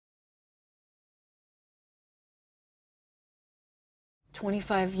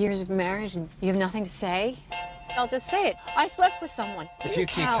25 years of marriage and you have nothing to say? I'll just say it. I slept with someone. If you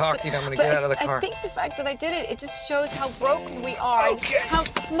keep talking, I'm gonna get out of the car. I think the fact that I did it, it just shows how broken we are. Okay. How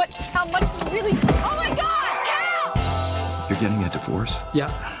much we really... Oh my God, Cal! You're getting a divorce? Yeah.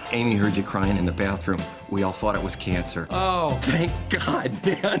 Amy heard you crying in the bathroom. We all thought it was cancer. Oh. Thank God,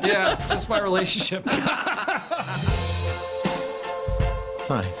 man. Yeah, just my relationship.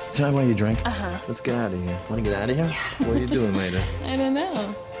 Hi, can I buy you a drink? Uh-huh. Let's get out of here. Want to get out of here? Yeah. What are you doing later? I don't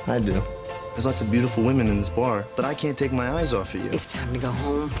know. I do. There's lots of beautiful women in this bar, but I can't take my eyes off of you. It's time to go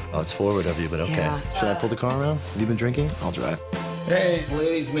home. Oh, it's forward of you, but okay. Yeah. Should I pull the car around? Have you been drinking? I'll drive. Hey,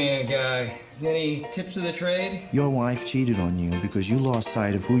 ladies man guy. Any tips of the trade? Your wife cheated on you because you lost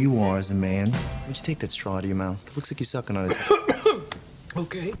sight of who you are as a man. Why don't you take that straw out of your mouth? It looks like you're sucking on it.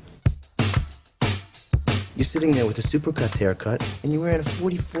 Okay. You're sitting there with a Supercuts haircut, and you're wearing a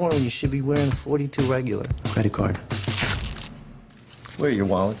 44 when you should be wearing a 42 regular. Credit card. Where are your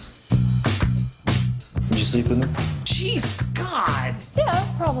wallets? Would you sleep with them? Jeez, God. Yeah,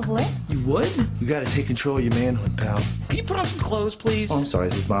 probably. You would? You gotta take control of your manhood, pal. Can you put on some clothes, please? Oh, I'm sorry,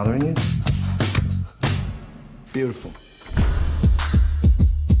 is this bothering you? Beautiful.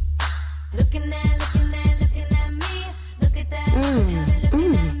 Looking at me. Look at that.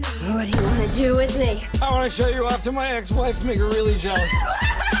 What do you want to do with me? I want to show you off to my ex-wife, make her really jealous.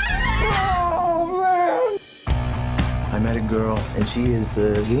 Oh, man. I met a girl, and she is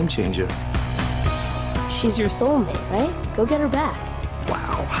a game changer. She's your soulmate, right? Go get her back.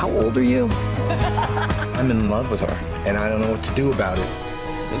 Wow, how old are you? I'm in love with her, and I don't know what to do about it.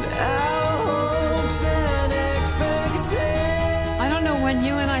 I don't know when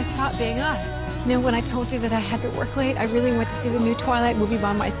you and I stopped being us. You know, when I told you that I had to work late, I really went to see the new Twilight movie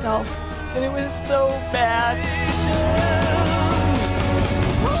by myself. And it was so bad. I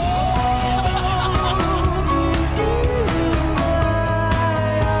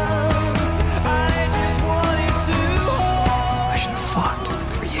should have fought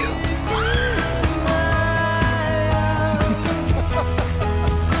for you.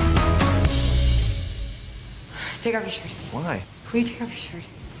 Take off your shirt. Why? Will you take off your shirt?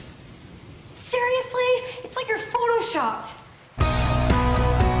 Seriously? It's like you're photoshopped.